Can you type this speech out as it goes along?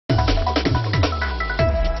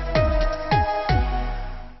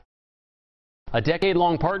A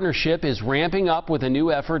decade-long partnership is ramping up with a new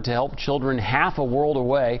effort to help children half a world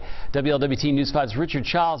away. WLWT News 5's Richard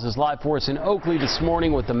Childs is live for us in Oakley this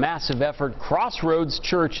morning with the massive effort Crossroads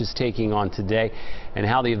Church is taking on today and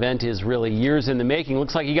how the event is really years in the making.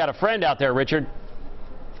 Looks like you got a friend out there, Richard.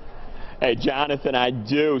 Hey, Jonathan, I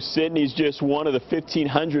do. Sydney's just one of the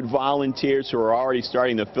 1,500 volunteers who are already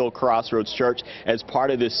starting to fill Crossroads Church as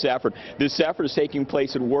part of this effort. This effort is taking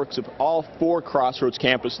place in works of all 4 Crossroads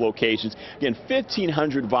campus locations. Again,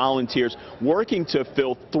 1,500 volunteers working to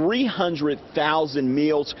fill 300,000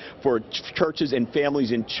 meals for churches and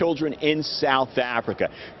families and children in South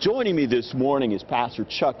Africa. Joining me this morning is Pastor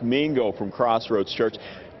Chuck Mingo from Crossroads Church.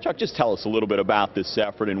 Chuck, just tell us a little bit about this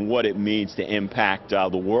effort and what it means to impact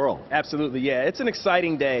the world. Absolutely, yeah. It's an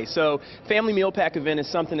exciting day. So Family Meal Pack event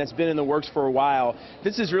is something that's been in the works for a while.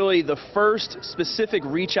 This is really the first specific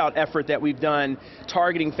reach out effort that we've done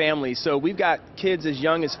targeting families. So we've got kids as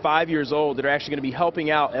young as 5 years old that are actually going to be helping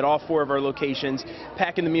out at all 4 of our locations,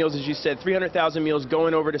 packing the meals, as you said, 300,000 meals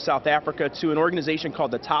going over to South Africa to an organization called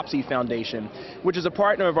the Topsy Foundation, which is a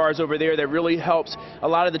partner of ours over there that really helps a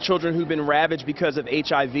lot of the children who've been ravaged because of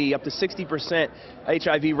HIV. Up to 60%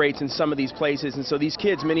 HIV rates in some of these places. And so these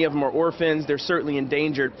kids, many of them are orphans. They're certainly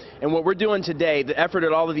endangered. And what we're doing today, the effort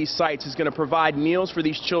at all of these sites is going to provide meals for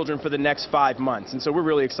these children for the next 5 months. And so we're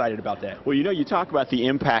really excited about that. Well, you know, you talk about the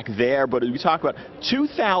impact there, but we talk about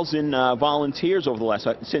 2,000 volunteers over the last,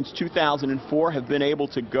 since 2004 have been able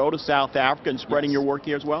to go to South Africa and spreading your work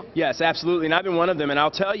here as well? Yes, absolutely. And I've been one of them. And I'll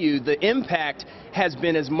tell you, the impact has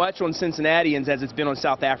been as much on Cincinnatians as it's been on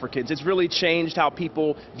South Africans. It's really changed how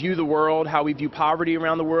people view the world, how we view poverty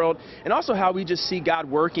around the world, and also how we just see God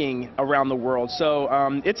working around the world. So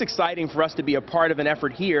it's exciting for us to be a part of an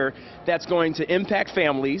effort here that's going to impact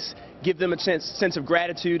families, give them a sense of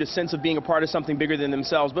gratitude, a sense of being a part of something bigger than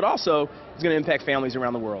themselves, but also it's going to impact families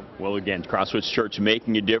around the world. Well, again, Crossroads Church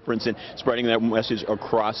making a difference and spreading that message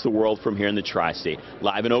across the world from here in the Tri-State.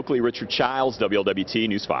 Live in Oakley, Richard Childs, WLWT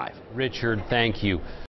News 5. Richard, thank you.